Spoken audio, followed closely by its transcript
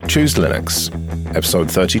Choose Linux,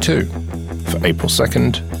 episode 32, for April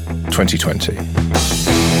 2nd, 2020.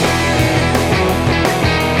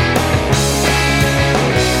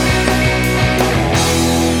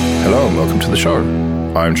 Hello and welcome to the show.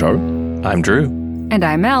 I'm Joe. I'm Drew. And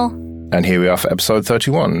I'm Mel. And here we are for episode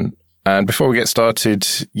 31. And before we get started,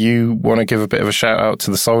 you want to give a bit of a shout out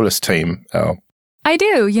to the Solus team, Elle? I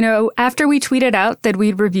do. You know, after we tweeted out that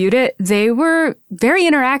we'd reviewed it, they were very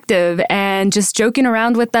interactive and just joking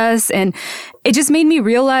around with us. And it just made me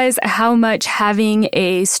realize how much having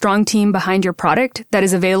a strong team behind your product that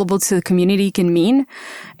is available to the community can mean.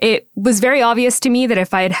 It was very obvious to me that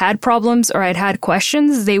if I had had problems or I'd had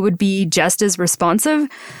questions, they would be just as responsive.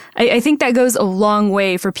 I think that goes a long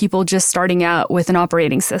way for people just starting out with an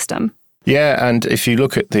operating system. Yeah, and if you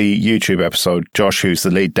look at the YouTube episode, Josh, who's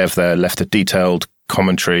the lead dev there, left a detailed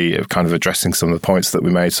commentary of kind of addressing some of the points that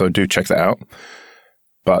we made, so do check that out.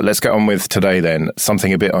 But let's get on with today then,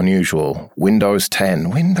 something a bit unusual. Windows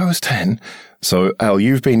 10. Windows 10? So, Elle,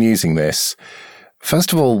 you've been using this.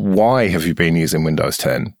 First of all, why have you been using Windows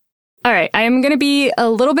 10? All right, I am going to be a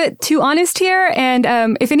little bit too honest here, and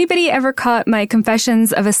if anybody ever caught my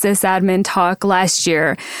Confessions of a Sysadmin talk last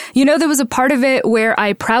year, you know there was a part of it where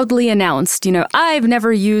I proudly announced, I've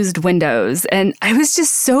never used Windows, and I was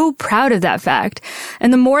just so proud of that fact.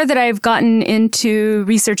 And the more that I've gotten into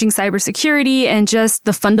researching cybersecurity and just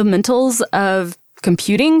the fundamentals of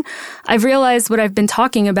computing, I've realized what I've been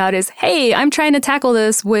talking about is, hey, I'm trying to tackle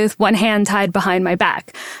this with one hand tied behind my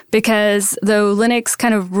back. Because though Linux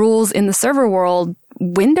kind of rules in the server world,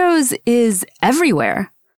 Windows is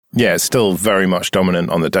everywhere. Yeah, it's still very much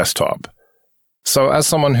dominant on the desktop. So as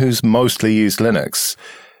someone who's mostly used Linux,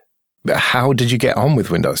 how did you get on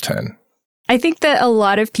with Windows 10? I think that a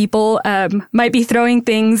lot of people might be throwing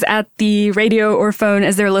things at the radio or phone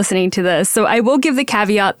as they're listening to this. So I will give the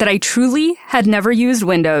caveat that I truly had never used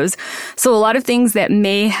Windows. So a lot of things that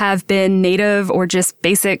may have been native or just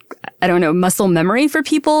basic, muscle memory for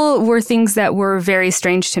people were things that were very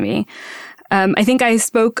strange to me. I think I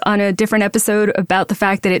spoke on a different episode about the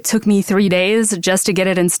fact that it took me 3 days just to get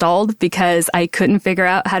it installed because I couldn't figure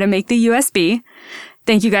out how to make the USB.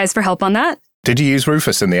 Thank you guys for help on that. Did you use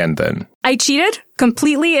Rufus in the end then? I cheated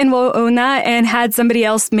completely and will own that and had somebody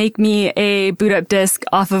else make me a boot up disk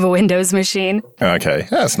off of a Windows machine. Okay,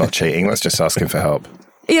 that's not cheating. That's just asking for help.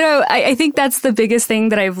 I think that's the biggest thing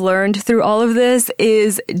that I've learned through all of this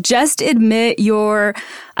is just admit your,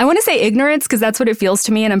 I want to say ignorance because that's what it feels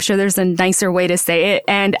to me. And I'm sure there's a nicer way to say it,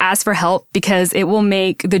 and ask for help because it will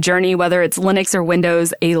make the journey, whether it's Linux or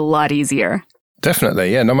Windows, a lot easier.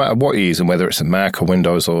 Definitely, yeah. No matter what you're using, whether it's a Mac or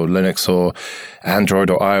Windows or Linux or Android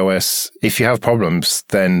or iOS, if you have problems,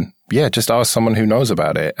 then yeah, just ask someone who knows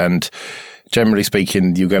about it. And generally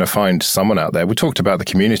speaking, you're going to find someone out there. We talked about the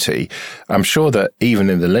community. I'm sure that even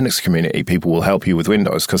in the Linux community, people will help you with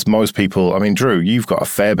Windows because most people, Drew, you've got a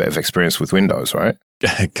fair bit of experience with Windows, right?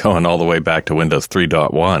 Going all the way back to Windows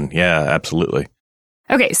 3.1. Yeah, absolutely.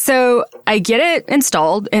 Okay, so I get it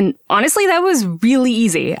installed, and honestly, that was really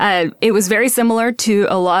easy. It was very similar to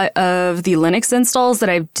a lot of the Linux installs that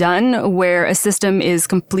I've done, where a system is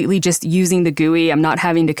completely just using the GUI. I'm not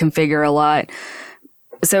having to configure a lot.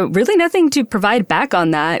 So really nothing to provide back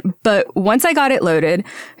on that. But once I got it loaded,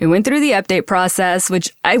 I went through the update process,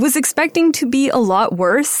 which I was expecting to be a lot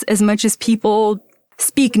worse, as much as people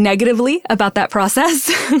speak negatively about that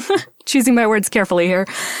process. Choosing my words carefully here.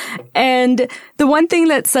 And the one thing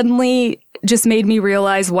that suddenly just made me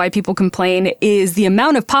realize why people complain is the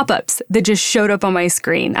amount of pop-ups that just showed up on my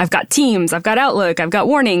screen. I've got Teams, I've got Outlook, I've got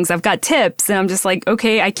warnings, I've got tips, and I'm just like,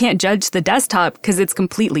 okay, I can't judge the desktop because it's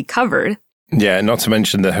completely covered. Yeah, not to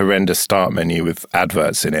mention the horrendous start menu with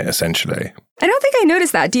adverts in it, essentially. I don't think I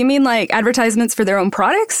noticed that. Do you mean like advertisements for their own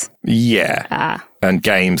products? Yeah. And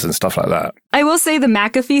games and stuff like that. I will say the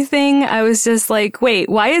McAfee thing, I was just like, wait,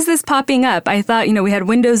 why is this popping up? I thought, we had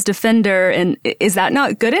Windows Defender, and is that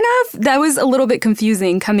not good enough? That was a little bit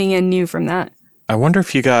confusing coming in new from that. I wonder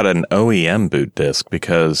if you got an OEM boot disk,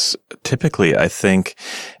 because typically I think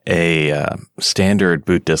a standard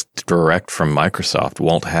boot disk direct from Microsoft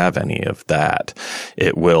won't have any of that.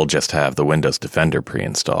 It will just have the Windows Defender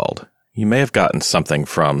pre-installed. You may have gotten something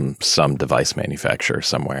from some device manufacturer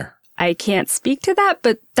somewhere. I can't speak to that,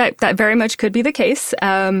 but that very much could be the case.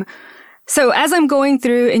 So as I'm going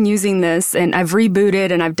through and using this, and I've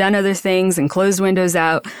rebooted and I've done other things and closed Windows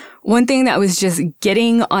out, One thing that was just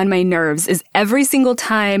getting on my nerves is every single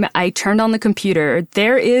time I turned on the computer,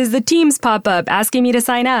 there is the Teams pop-up asking me to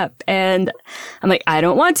sign up. And I'm like, I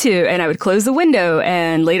don't want to. And I would close the window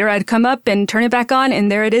and later I'd come up and turn it back on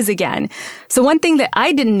and there it is again. So one thing that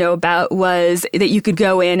I didn't know about was that you could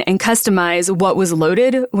go in and customize what was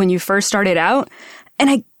loaded when you first started out. And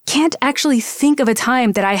I can't actually think of a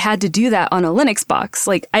time that I had to do that on a Linux box.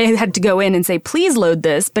 Like I had to go in and say, please load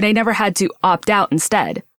this, but I never had to opt out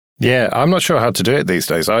instead. Yeah, I'm not sure how to do it these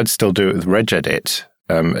days. I'd still do it with regedit.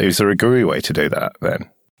 Is there a GUI way to do that then?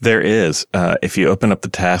 There is. If you open up the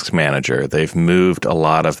task manager, they've moved a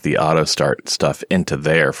lot of the auto start stuff into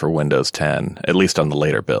there for Windows 10, at least on the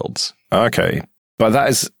later builds. Okay. But that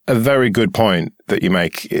is a very good point that you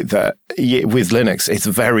make, that with Linux, it's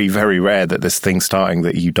very, very rare that there's things starting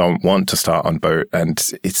that you don't want to start on boot. And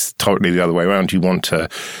it's totally the other way around. You want to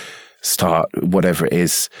start whatever it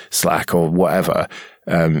is, Slack or whatever.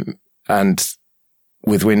 And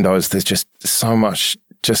with Windows, there's just so much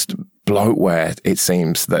just bloatware, it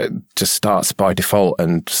seems, that just starts by default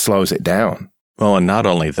and slows it down. Well, and not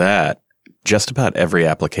only that, just about every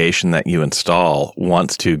application that you install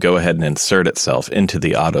wants to go ahead and insert itself into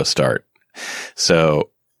the auto start. So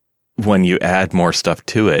when you add more stuff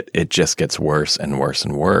to it, it just gets worse and worse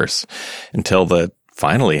and worse until the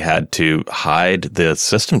finally had to hide the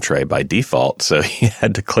system tray by default. So you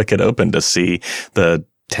had to click it open to see the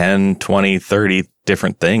 10, 20, 30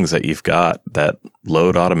 different things that you've got that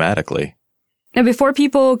load automatically. Now, before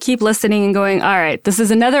people keep listening and going, all right, this is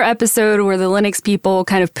another episode where the Linux people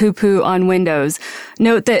kind of poo-poo on Windows,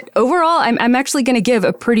 note that overall, I'm actually going to give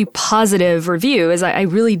a pretty positive review, as I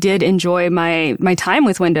really did enjoy my time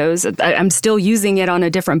with Windows. I'm still using it on a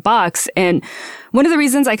different box. And one of the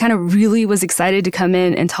reasons I kind of really was excited to come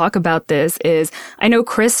in and talk about this is I know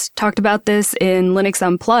Chris talked about this in Linux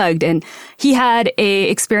Unplugged, and he had a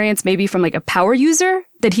experience maybe from like a power user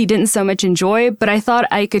that he didn't so much enjoy, but I thought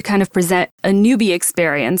I could kind of present a newbie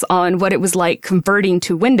experience on what it was like converting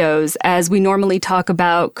to Windows as we normally talk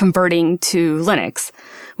about converting to Linux.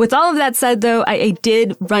 With all of that said, though, I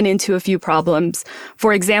did run into a few problems.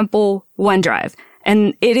 For example, OneDrive.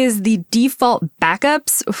 And it is the default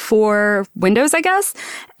backups for Windows, I guess.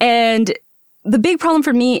 And the big problem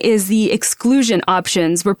for me is the exclusion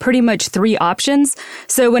options were pretty much 3 options.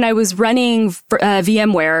 So when I was running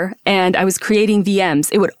VMware and I was creating VMs,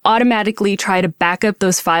 it would automatically try to back up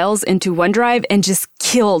those files into OneDrive and just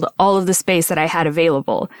killed all of the space that I had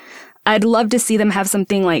available. I'd love to see them have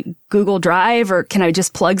something like Google Drive, or can I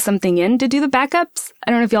just plug something in to do the backups?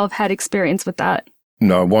 I don't know if y'all have had experience with that.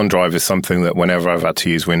 No, OneDrive is something that whenever I've had to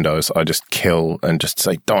use Windows, I just kill and just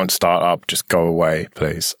say, don't start up, just go away,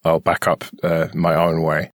 please. I'll back up my own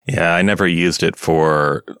way. Yeah, I never used it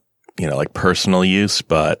for, like personal use,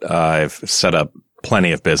 but I've set up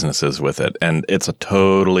plenty of businesses with it, and it's a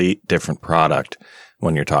totally different product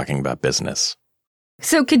when you're talking about business.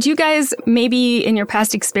 So could you guys maybe in your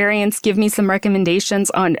past experience give me some recommendations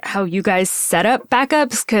on how you guys set up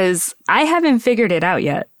backups? Because I haven't figured it out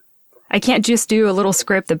yet. I can't just do a little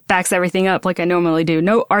script that backs everything up like I normally do.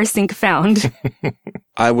 No rsync found.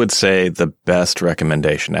 I would say the best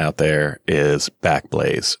recommendation out there is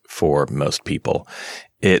Backblaze for most people.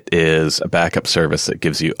 It is a backup service that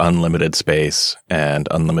gives you unlimited space and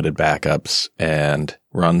unlimited backups and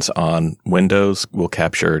runs on Windows, will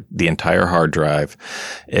capture the entire hard drive.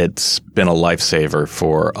 It's been a lifesaver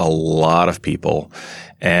for a lot of people.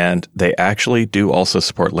 And they actually do also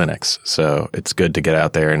support Linux. So it's good to get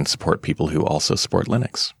out there and support people who also support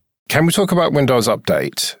Linux. Can we talk about Windows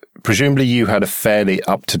Update? Presumably you had a fairly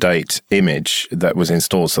up-to-date image that was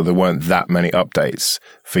installed, so there weren't that many updates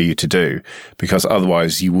for you to do, because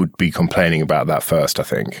otherwise you would be complaining about that first, I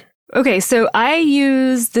think. Okay, so I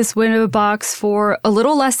used this window box for a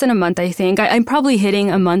little less than a month, I think. I'm probably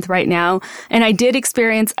hitting a month right now, and I did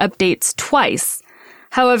experience updates twice.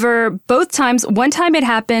 However, both times, one time it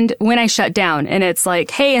happened when I shut down, and it's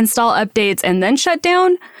like, hey, install updates and then shut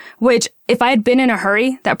down, which if I had been in a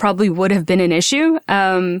hurry, that probably would have been an issue.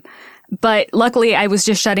 But luckily, I was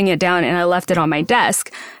just shutting it down and I left it on my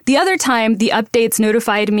desk. The other time, the updates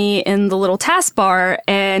notified me in the little taskbar,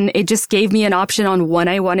 and it just gave me an option on when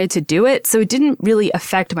I wanted to do it. So it didn't really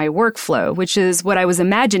affect my workflow, which is what I was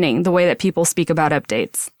imagining, the way that people speak about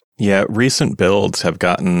updates. Yeah, recent builds have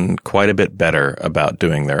gotten quite a bit better about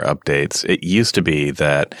doing their updates. It used to be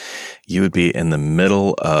that you would be in the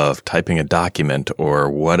middle of typing a document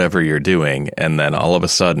or whatever you're doing, and then all of a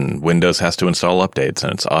sudden Windows has to install updates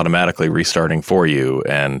and it's automatically restarting for you,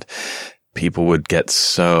 and people would get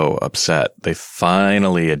so upset. They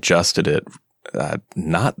finally adjusted it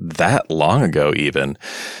not that long ago even,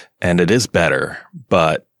 and it is better,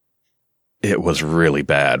 but it was really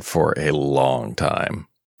bad for a long time.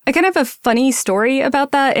 I kind of have a funny story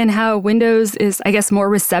about that and how Windows is, I guess, more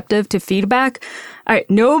receptive to feedback. All right,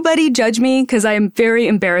 nobody judge me because I am very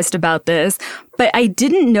embarrassed about this, but I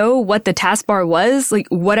didn't know what the taskbar was, like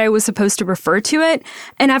what I was supposed to refer to it.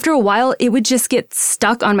 And after a while, it would just get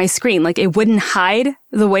stuck on my screen. Like it wouldn't hide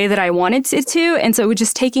the way that I wanted it to. And so it was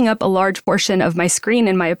just taking up a large portion of my screen,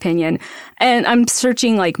 in my opinion. And I'm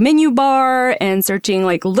searching like menu bar and searching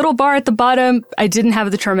like little bar at the bottom. I didn't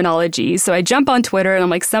have the terminology. So I jump on Twitter and I'm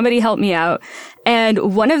like, somebody help me out.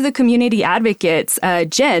 And one of the community advocates,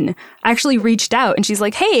 Jen, actually reached out and she's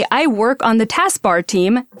like, hey, I work on the taskbar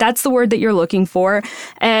team. That's the word that you're looking for.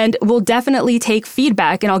 And we'll definitely take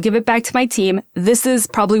feedback and I'll give it back to my team. This is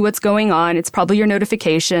probably what's going on. It's probably your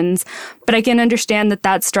notifications, but I can understand that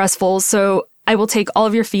that's stressful. So I will take all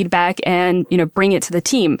of your feedback and, bring it to the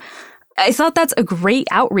team. I thought that's a great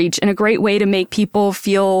outreach and a great way to make people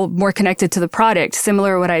feel more connected to the product,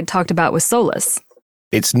 similar to what I had talked about with Solus.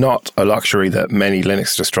 It's not a luxury that many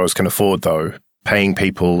Linux distros can afford, though, paying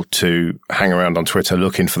people to hang around on Twitter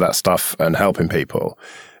looking for that stuff and helping people.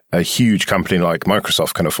 A huge company like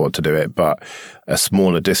Microsoft can afford to do it, but a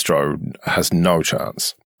smaller distro has no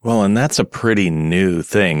chance. Well, and that's a pretty new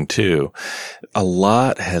thing, too. A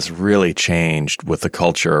lot has really changed with the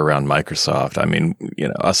culture around Microsoft. I mean,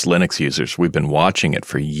 us Linux users, we've been watching it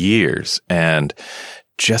for years, and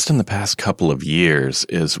just in the past couple of years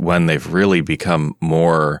is when they've really become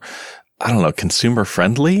more, consumer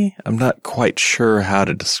friendly. I'm not quite sure how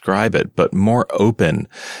to describe it, but more open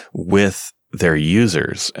with their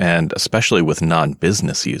users and especially with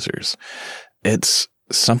non-business users. It's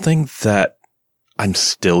something that I'm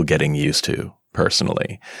still getting used to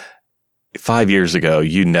personally. 5 years ago,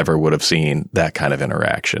 you never would have seen that kind of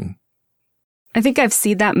interaction. I think I've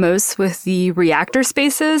seen that most with the Reactor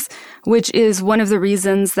spaces, which is one of the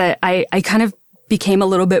reasons that I kind of became a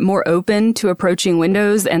little bit more open to approaching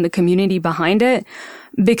Windows and the community behind it.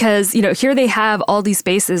 Because, here they have all these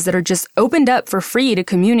spaces that are just opened up for free to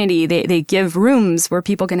community. They give rooms where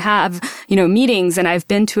people can have, meetings. And I've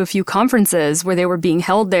been to a few conferences where they were being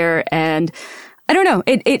held there. And I don't know,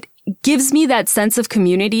 it gives me that sense of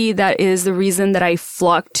community that is the reason that I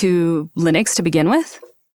flocked to Linux to begin with.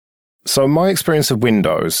 So my experience of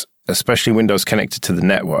Windows, especially Windows connected to the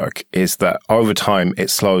network, is that over time it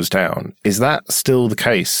slows down. Is that still the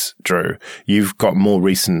case, Drew? You've got more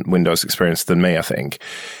recent Windows experience than me, I think.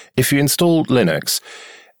 If you install Linux,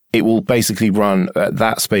 it will basically run at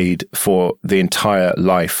that speed for the entire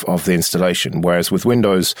life of the installation. Whereas with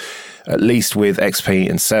Windows, at least with XP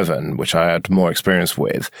and 7, which I had more experience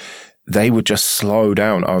with, they would just slow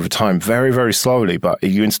down over time very, very slowly. But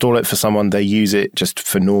if you install it for someone, they use it just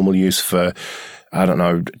for normal use for,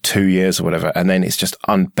 2 years or whatever. And then it's just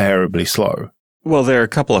unbearably slow. Well, there are a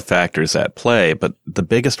couple of factors at play, but the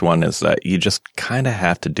biggest one is that you just kind of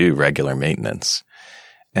have to do regular maintenance.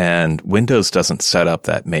 And Windows doesn't set up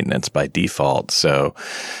that maintenance by default. So,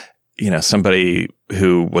 somebody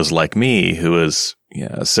who was like me, who was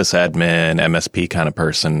a sysadmin, MSP kind of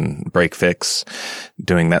person, break fix,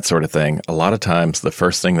 doing that sort of thing. A lot of times the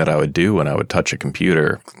first thing that I would do when I would touch a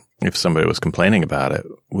computer, if somebody was complaining about it,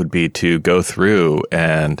 would be to go through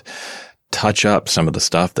and touch up some of the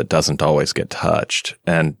stuff that doesn't always get touched.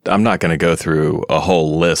 And I'm not going to go through a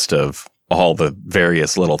whole list of all the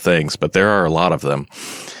various little things, but there are a lot of them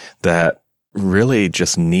that really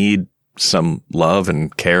just need some love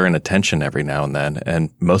and care and attention every now and then.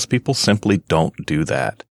 And most people simply don't do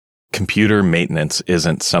that. Computer maintenance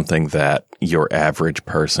isn't something that your average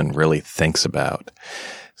person really thinks about.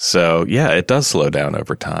 So yeah, it does slow down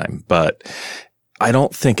over time, but I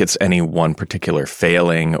don't think it's any one particular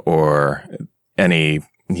failing or any,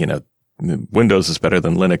 Windows is better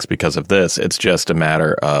than Linux because of this. It's just a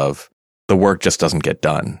matter of the work just doesn't get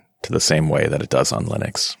done to the same way that it does on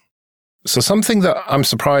Linux. So something that I'm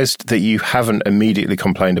surprised that you haven't immediately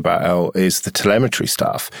complained about, El, is the telemetry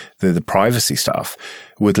stuff, the privacy stuff.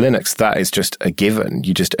 With Linux, that is just a given.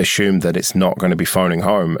 You just assume that it's not going to be phoning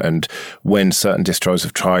home. And when certain distros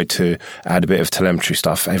have tried to add a bit of telemetry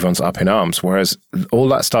stuff, everyone's up in arms. Whereas all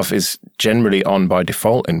that stuff is generally on by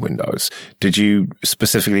default in Windows. Did you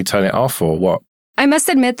specifically turn it off or what? I must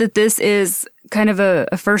admit that this is kind of a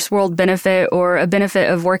first world benefit or a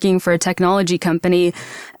benefit of working for a technology company,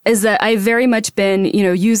 is that I've very much been,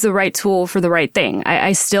 use the right tool for the right thing.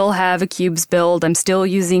 I still have a Cubes build. I'm still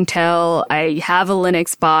using Tel. I have a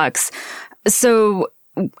Linux box. So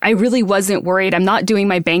I really wasn't worried. I'm not doing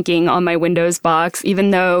my banking on my Windows box,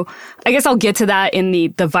 even though I guess I'll get to that in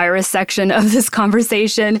the virus section of this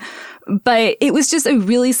conversation. But it was just a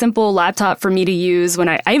really simple laptop for me to use when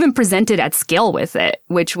I even presented at scale with it,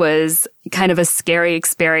 which was kind of a scary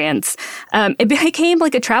experience. It became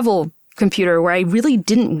like a travel computer where I really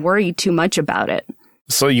didn't worry too much about it.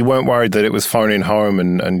 So you weren't worried that it was phoning home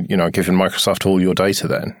and giving Microsoft all your data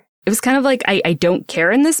then? It was kind of like, I don't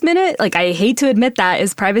care in this minute. Like, I hate to admit that,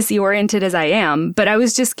 as privacy oriented as I am, but I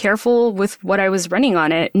was just careful with what I was running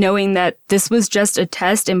on it, knowing that this was just a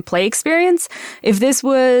test and play experience. If this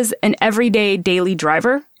was an everyday daily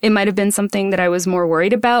driver, it might have been something that I was more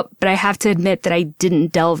worried about, but I have to admit that I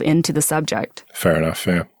didn't delve into the subject. Fair enough,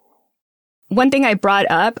 yeah. One thing I brought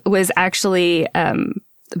up was actually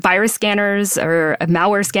virus scanners or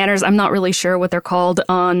malware scanners. I'm not really sure what they're called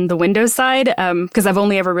on the Windows side because I've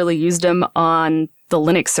only ever really used them on the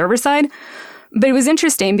Linux server side. But it was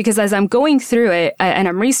interesting because as I'm going through it and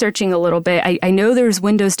I'm researching a little bit, I know there's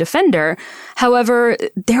Windows Defender. However,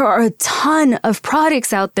 there are a ton of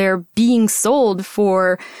products out there being sold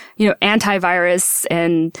for, antivirus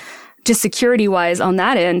and just security-wise on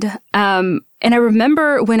that end. And I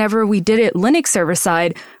remember whenever we did it Linux server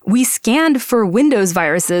side, we scanned for Windows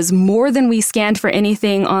viruses more than we scanned for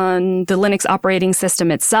anything on the Linux operating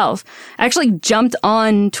system itself. I actually jumped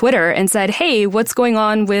on Twitter and said, hey, what's going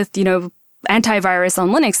on with, antivirus on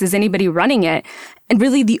Linux? Is anybody running it? And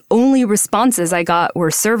really the only responses I got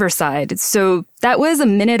were server side. So that was a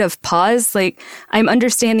minute of pause. Like, I'm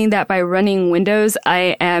understanding that by running Windows,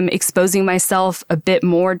 I am exposing myself a bit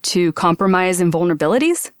more to compromise and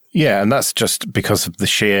vulnerabilities. Yeah, and that's just because of the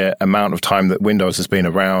sheer amount of time that Windows has been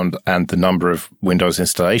around and the number of Windows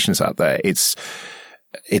installations out there. It's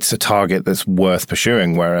a target that's worth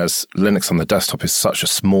pursuing, whereas Linux on the desktop is such a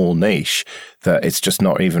small niche that it's just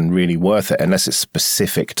not even really worth it unless it's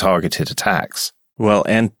specific targeted attacks. Well,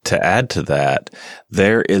 and to add to that,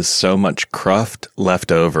 there is so much cruft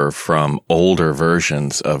left over from older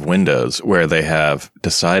versions of Windows where they have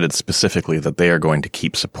decided specifically that they are going to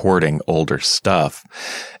keep supporting older stuff.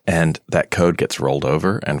 And that code gets rolled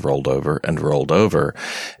over and rolled over and rolled over.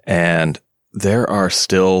 And there are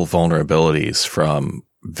still vulnerabilities from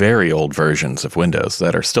very old versions of Windows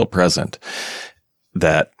that are still present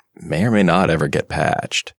that may or may not ever get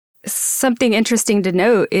patched. Something interesting to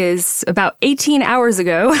note is about 18 hours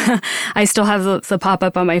ago, I still have the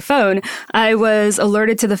pop-up on my phone, I was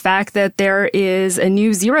alerted to the fact that there is a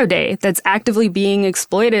new 0-day that's actively being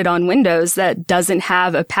exploited on Windows that doesn't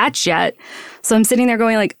have a patch yet. So I'm sitting there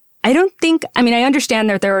going like, I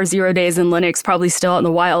understand that there are 0 days in Linux probably still out in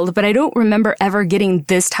the wild, but I don't remember ever getting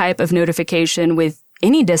this type of notification with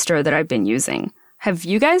any distro that I've been using. Have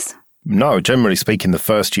you guys? No, generally speaking, the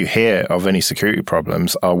first you hear of any security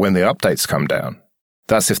problems are when the updates come down.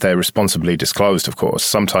 That's if they're responsibly disclosed, of course.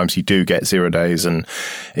 Sometimes you do get 0 days and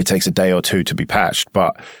it takes a day or two to be patched,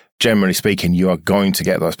 but generally speaking, you are going to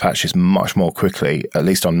get those patches much more quickly, at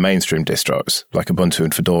least on mainstream distros, like Ubuntu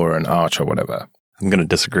and Fedora and Arch or whatever. I'm going to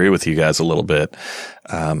disagree with you guys a little bit.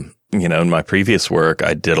 In my previous work,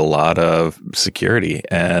 I did a lot of security,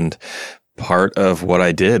 and part of what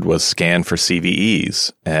I did was scan for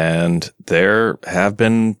CVEs, and there have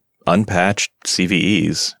been unpatched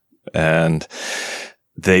CVEs, and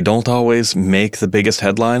they don't always make the biggest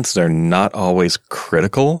headlines. They're not always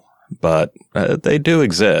critical, but they do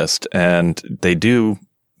exist, and they do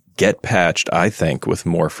get patched, I think, with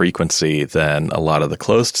more frequency than a lot of the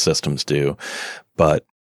closed systems do. But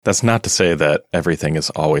that's not to say that everything is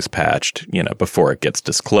always patched, before it gets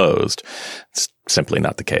disclosed. It's simply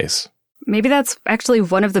not the case. Maybe that's actually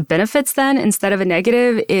one of the benefits then, instead of a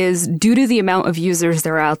negative, is due to the amount of users that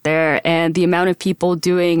are out there and the amount of people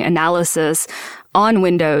doing analysis on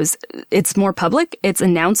Windows, it's more public, it's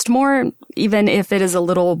announced more, even if it is a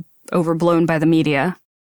little overblown by the media.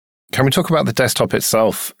 Can we talk about the desktop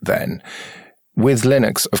itself then? With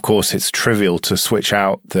Linux, of course, it's trivial to switch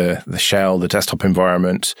out the shell, the desktop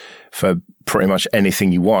environment for pretty much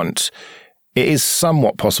anything you want. It is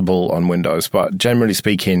somewhat possible on Windows, but generally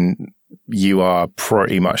speaking, you are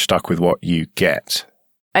pretty much stuck with what you get.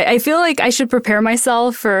 I feel like I should prepare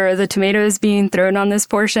myself for the tomatoes being thrown on this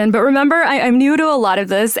portion. But remember, I'm new to a lot of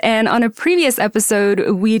this. And on a previous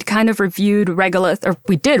episode, we'd kind of reviewed Regolith, or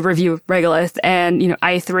we did review Regolith and,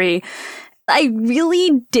 i3. I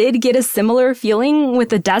really did get a similar feeling with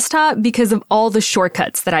the desktop because of all the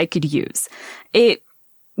shortcuts that I could use. It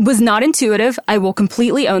was not intuitive. I will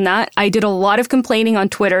completely own that. I did a lot of complaining on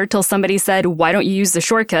Twitter till somebody said, why don't you use the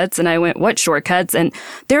shortcuts? And I went, what shortcuts? And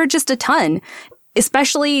there are just a ton.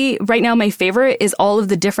 Especially right now, my favorite is all of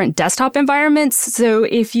the different desktop environments. So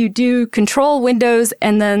if you do Control Windows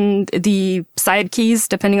and then the side keys,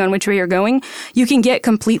 depending on which way you're going, you can get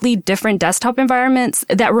completely different desktop environments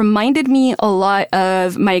that reminded me a lot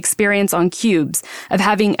of my experience on Cubes, of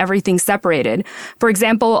having everything separated. For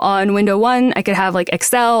example, on Window 1, I could have like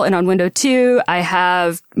Excel, and on Window 2, I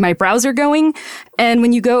have my browser going. And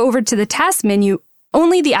when you go over to the task menu,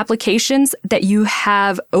 only the applications that you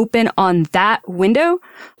have open on that window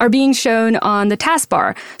are being shown on the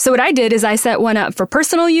taskbar. So what I did is I set one up for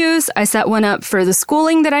personal use, I set one up for the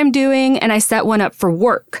schooling that I'm doing, and I set one up for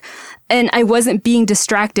work. And I wasn't being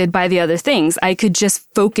distracted by the other things. I could just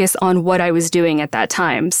focus on what I was doing at that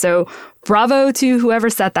time. So bravo to whoever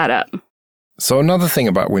set that up. So another thing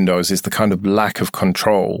about Windows is the kind of lack of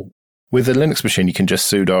control. With a Linux machine, you can just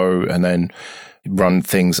sudo and then run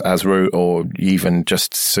things as root, or even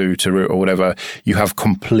just su to root or whatever. You have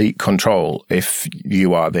complete control if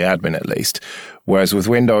you are the admin, at least. Whereas with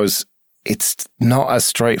Windows, it's not as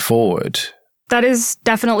straightforward. That is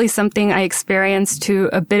definitely something I experienced to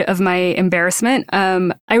a bit of my embarrassment.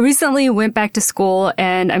 I recently went back to school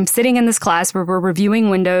and I'm sitting in this class where we're reviewing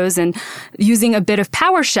Windows and using a bit of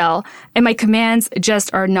PowerShell, and my commands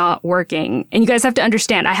just are not working. And you guys have to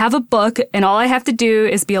understand, I have a book and all I have to do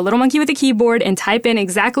is be a little monkey with a keyboard and type in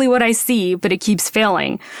exactly what I see, but it keeps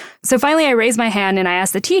failing. So finally I raise my hand and I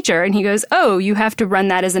ask the teacher, and he goes, "Oh, you have to run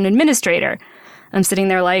that as an administrator." I'm sitting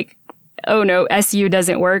there like, oh no, SU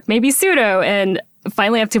doesn't work, maybe sudo. And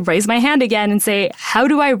finally I have to raise my hand again and say, how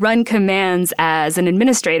do I run commands as an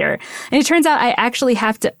administrator? And it turns out I actually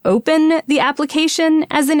have to open the application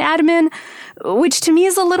as an admin, which to me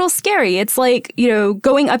is a little scary. It's like,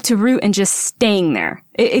 going up to root and just staying there.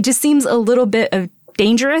 It just seems a little bit of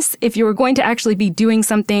dangerous if you were going to actually be doing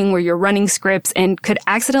something where you're running scripts and could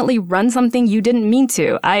accidentally run something you didn't mean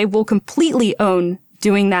to. I will completely own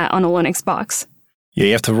doing that on a Linux box. Yeah,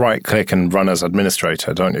 you have to right-click and run as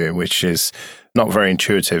administrator, don't you? Which is not very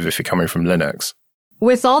intuitive if you're coming from Linux.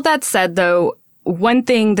 With all that said, though, one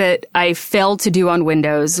thing that I failed to do on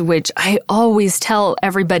Windows, which I always tell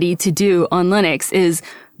everybody to do on Linux, is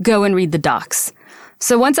go and read the docs.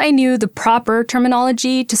 So once I knew the proper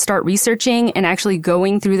terminology to start researching and actually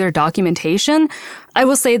going through their documentation, I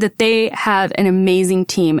will say that they have an amazing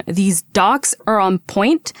team. These docs are on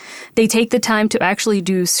point. They take the time to actually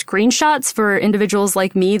do screenshots for individuals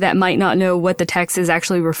like me that might not know what the text is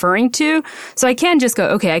actually referring to. So I can just go,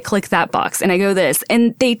 okay, I click that box and I go this.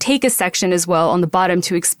 And they take a section as well on the bottom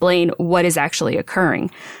to explain what is actually occurring.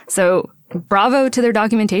 So bravo to their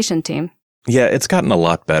documentation team. Yeah, it's gotten a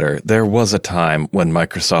lot better. There was a time when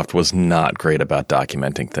Microsoft was not great about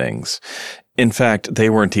documenting things. In fact, they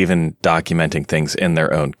weren't even documenting things in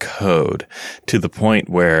their own code, to the point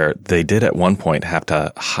where they did at one point have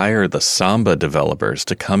to hire the Samba developers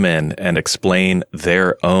to come in and explain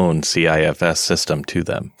their own CIFS system to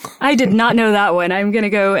them. I did not know that one. I'm going to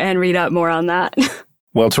go and read up more on that.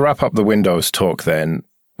 Well, to wrap up the Windows talk then,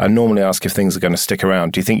 I normally ask if things are going to stick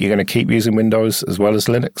around. Do you think you're going to keep using Windows as well as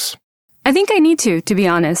Linux? I think I need to be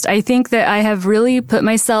honest. I think that I have really put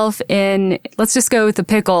myself in, let's just go with the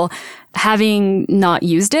pickle, having not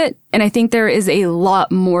used it. And I think there is a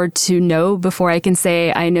lot more to know before I can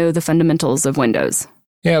say I know the fundamentals of Windows.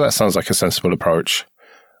 Yeah, that sounds like a sensible approach.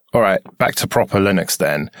 All right, back to proper Linux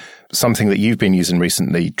then. Something that you've been using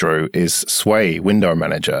recently, Drew, is Sway Window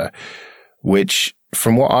Manager, which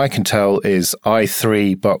from what I can tell is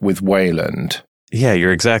i3 but with Wayland. Yeah,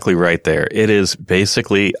 you're exactly right there. It is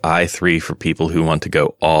basically i3 for people who want to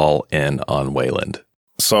go all in on Wayland.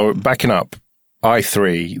 So backing up,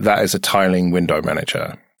 i3, that is a tiling window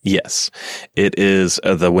manager. Yes, it is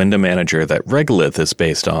the window manager that Regolith is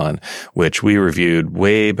based on, which we reviewed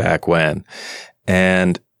way back when.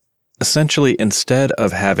 And essentially, instead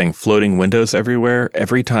of having floating windows everywhere,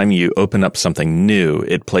 every time you open up something new,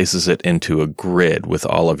 it places it into a grid with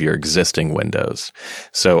all of your existing windows.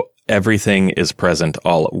 So everything is present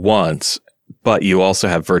all at once, but you also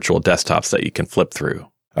have virtual desktops that you can flip through.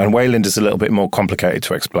 And Wayland is a little bit more complicated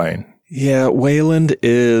to explain. Yeah, Wayland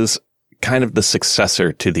is kind of the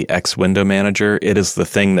successor to the X window manager. It is the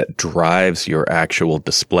thing that drives your actual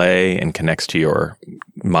display and connects to your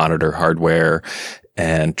monitor hardware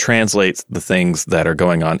and translates the things that are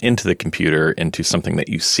going on into the computer into something that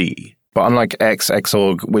you see. But unlike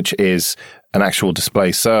Xorg, which is an actual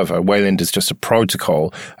display server, Wayland is just a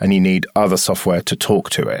protocol and you need other software to talk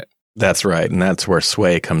to it. That's right, and that's where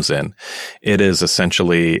Sway comes in. It is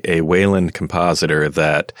essentially a Wayland compositor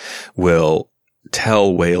that will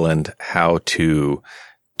tell Wayland how to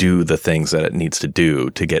do the things that it needs to do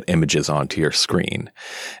to get images onto your screen.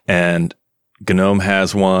 And GNOME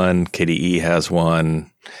has one, KDE has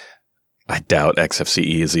one. I doubt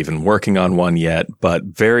XFCE is even working on one yet, but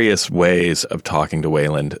various ways of talking to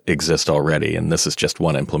Wayland exist already, and this is just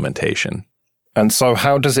one implementation. And so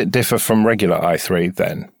how does it differ from regular i3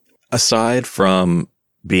 then? Aside from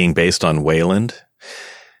being based on Wayland,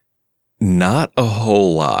 not a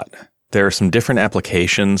whole lot. There are some different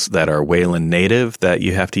applications that are Wayland native that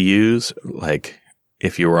you have to use. Like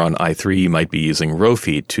if you were on i3, you might be using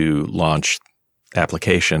Rofi to launch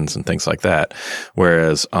applications and things like that.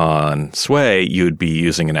 Whereas on Sway, you'd be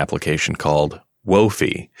using an application called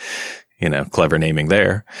Wofi. Clever naming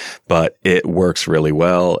there, but it works really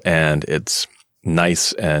well and it's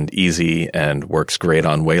nice and easy and works great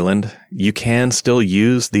on Wayland. You can still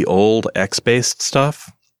use the old X-based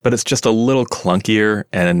stuff, but it's just a little clunkier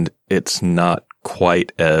and it's not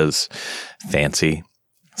quite as fancy.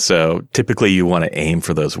 So typically you want to aim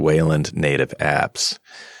for those Wayland native apps.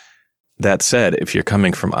 That said, if you're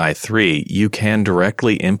coming from i3, you can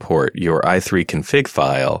directly import your i3 config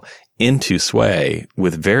file into Sway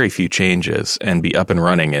with very few changes and be up and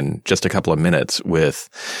running in just a couple of minutes with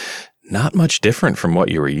not much different from what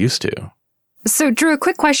you were used to. So, Drew, a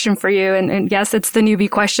quick question for you. And yes, it's the newbie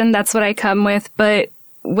question. That's what I come with. But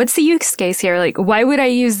what's the use case here? Like, why would I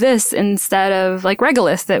use this instead of like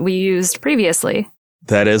Regolith that we used previously?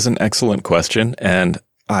 That is an excellent question. And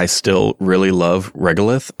I still really love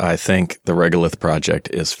Regolith. I think the Regolith project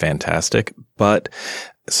is fantastic. But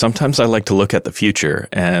sometimes I like to look at the future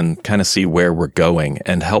and kind of see where we're going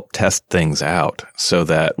and help test things out so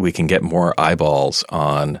that we can get more eyeballs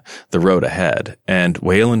on the road ahead. And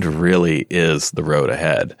Wayland really is the road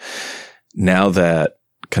ahead. Now that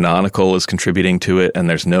Canonical is contributing to it and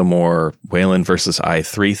there's no more Wayland versus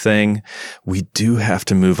i3 thing, we do have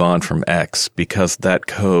to move on from X because that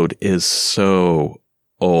code is so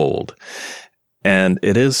old. And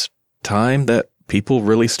it is time that people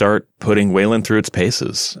really start putting Wayland through its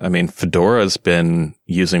paces. I mean, Fedora's been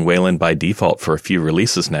using Wayland by default for a few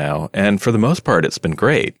releases now, and for the most part, it's been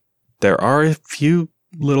great. There are a few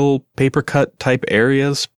little paper cut type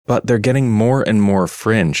areas, but they're getting more and more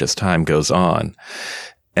fringe as time goes on.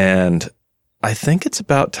 And I think it's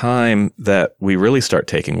about time that we really start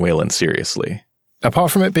taking Wayland seriously.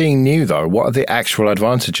 Apart from it being new, though, what are the actual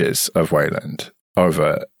advantages of Wayland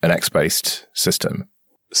over an X-based system?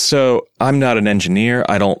 So I'm not an engineer.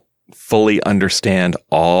 I don't fully understand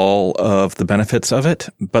all of the benefits of it,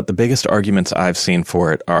 but the biggest arguments I've seen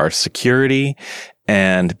for it are security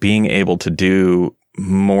and being able to do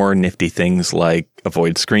more nifty things like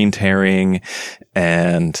avoid screen tearing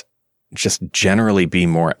and just generally be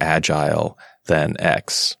more agile than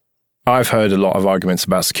X. I've heard a lot of arguments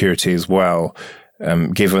about security as well,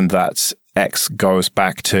 given that X goes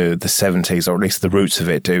back to the 70s, or at least the roots of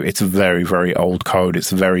it do. It's very, very old code.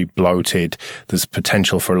 It's very bloated. There's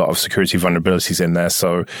potential for a lot of security vulnerabilities in there.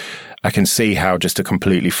 So I can see how just a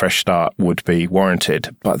completely fresh start would be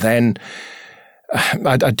warranted. But then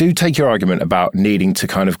I do take your argument about needing to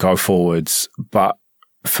kind of go forwards. But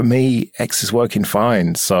for me, X is working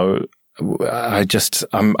fine. So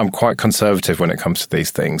I'm quite conservative when it comes to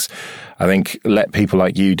these things. I think let people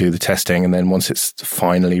like you do the testing, and then once it's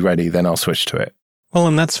finally ready, then I'll switch to it. Well,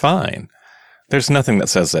 and that's fine. There's nothing that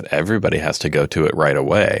says that everybody has to go to it right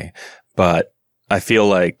away. But I feel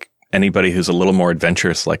like anybody who's a little more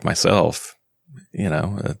adventurous like myself,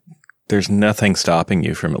 there's nothing stopping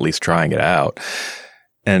you from at least trying it out.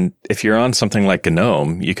 And if you're on something like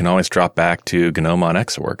GNOME, you can always drop back to GNOME on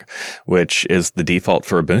Xorg, which is the default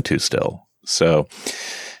for Ubuntu still. So,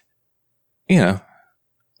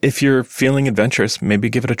 if you're feeling adventurous, maybe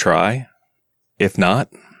give it a try. If not,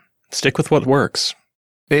 stick with what works.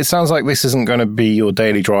 It sounds like this isn't going to be your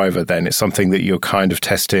daily driver then. It's something that you're kind of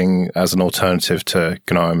testing as an alternative to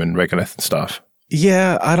GNOME and Regolith and stuff.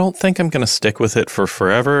 Yeah, I don't think I'm going to stick with it for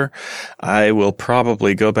forever. I will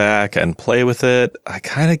probably go back and play with it. I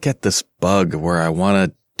kind of get this bug where I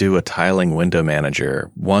want to do a tiling window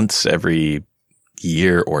manager once every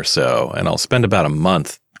year or so, and I'll spend about a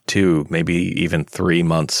month, 2, maybe even 3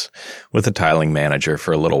 months with a tiling manager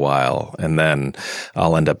for a little while, and then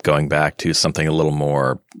I'll end up going back to something a little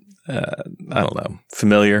more,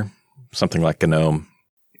 familiar, something like GNOME.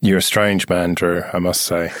 You're a strange man, Drew, I must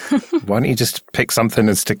say. Why don't you just pick something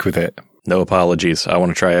and stick with it? No apologies. I want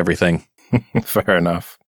to try everything. Fair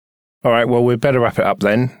enough. All right, well, we'd better wrap it up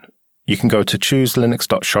then. You can go to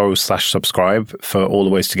chooselinux.show/subscribe for all the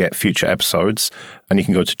ways to get future episodes, and you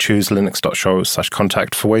can go to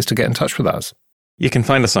chooselinux.show/contact for ways to get in touch with us. You can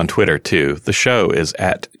find us on Twitter, too. The show is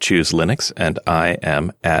 @ChooseLinux, and I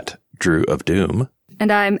am @DrewOfDoom.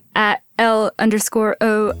 And I'm at L_O_punk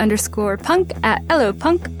at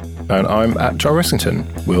LOPunk. And I'm at Joe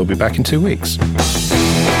Ressington. We'll be back in 2 weeks.